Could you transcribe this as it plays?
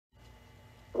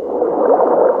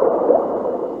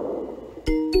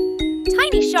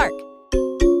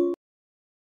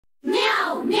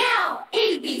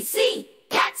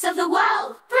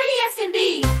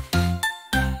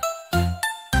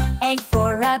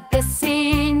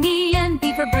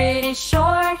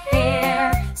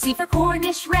C for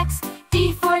Cornish Rex,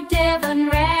 D for Devon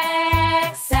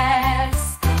Rex,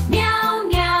 S. Meow,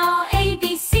 meow, A,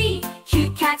 B, C,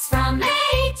 cute cats from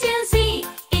A to Z.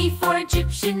 E for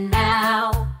Egyptian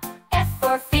Mouse, F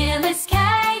for Felis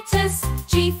Catus,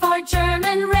 G for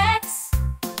German Rex,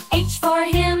 H for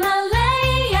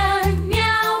Himalayan.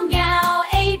 Meow, meow,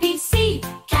 A, B, C,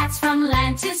 cats from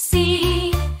land to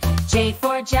sea. J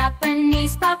for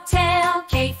Japanese bobtail,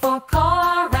 K for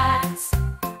Corax,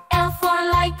 L for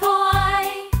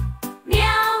Lycoi.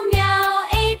 Meow, meow,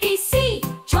 A, B, C,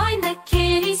 join the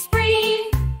kitty spree.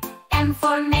 M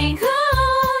for Maine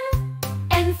Coon,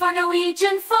 N for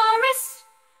Norwegian Forest,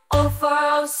 O for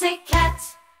Osset cat,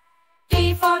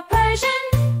 P for Persian.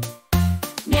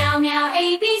 Meow, meow,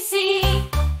 A, B, C,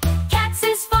 cats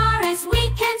as far as we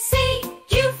can see.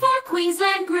 Q for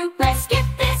Queensland group, let's skip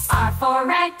this. R for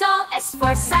Ragdoll, S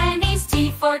for Siamese, T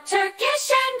for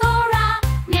Turkish Angora.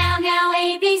 Meow, meow,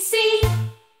 A, B, C,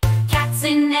 cats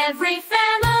in every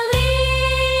family.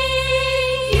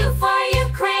 U for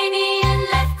Ukrainian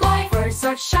Levkoi, furs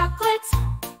or chocolate.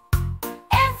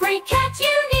 Every cat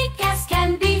unique as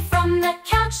can be, from the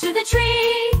couch to the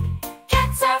tree.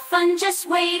 Cats are fun, just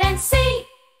wait and see.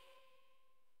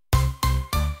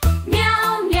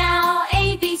 Meow, meow,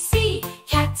 A, B, C,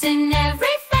 cats in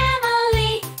every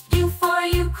family. U for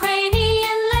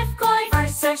Ukrainian Levkoi,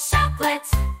 furs or chocolate.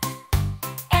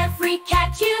 Every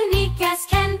cat unique as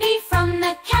can be, from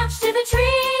the couch to the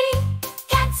tree.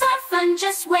 Cats are fun,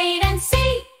 just wait and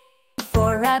see.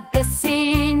 For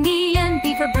Abyssinian,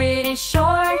 B for British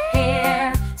short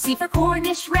hair, C for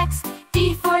Cornish Rex,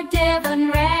 D for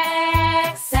Devon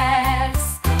Rex,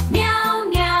 S. Meow,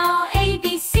 meow, A,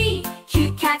 B, C,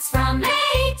 cute cats from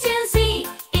A to Z.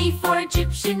 E for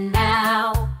Egyptian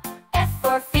Mouse, F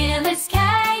for Felis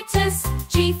Catus,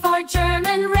 G for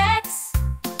German Rex,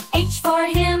 H for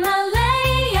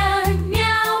Himalayan.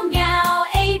 Meow, meow,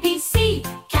 A, B, C,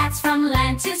 cats from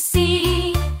land to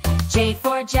sea. J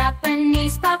for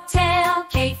Japanese bobtail,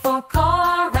 K for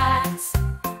Corax,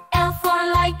 L for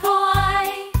Lycoi.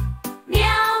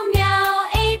 Meow, meow,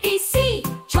 A, B, C,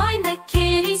 join the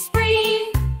kitty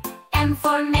spree. M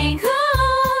for Maine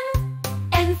Coon,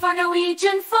 N for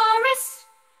Norwegian Forest,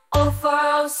 O for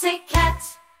Osset cat,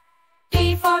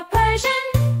 P for Persian.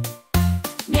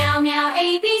 Meow, meow,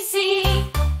 A, B, C,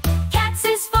 cats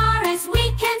as far as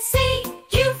we can see.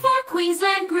 Q for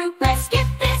Queensland group, let's skip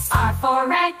this. R for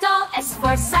Ragdoll, S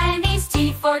for Siamese,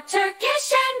 T for Turkish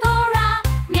Angora.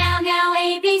 Meow, meow,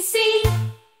 A, B, C,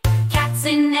 cats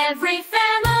in every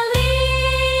family.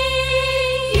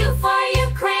 U for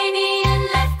Ukrainian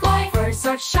Levkoi, furs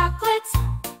or chocolate.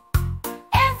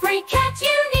 Every cat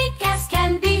unique as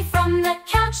can be, from the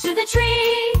couch to the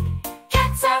tree.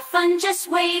 Cats are fun,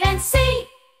 just wait and see.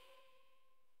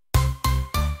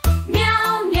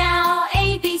 Meow, meow,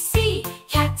 A, B, C,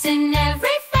 cats in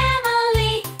every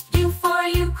family. U for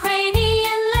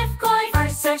Ukrainian Levkoi,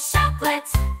 furs or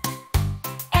chocolate.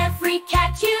 Every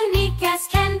cat unique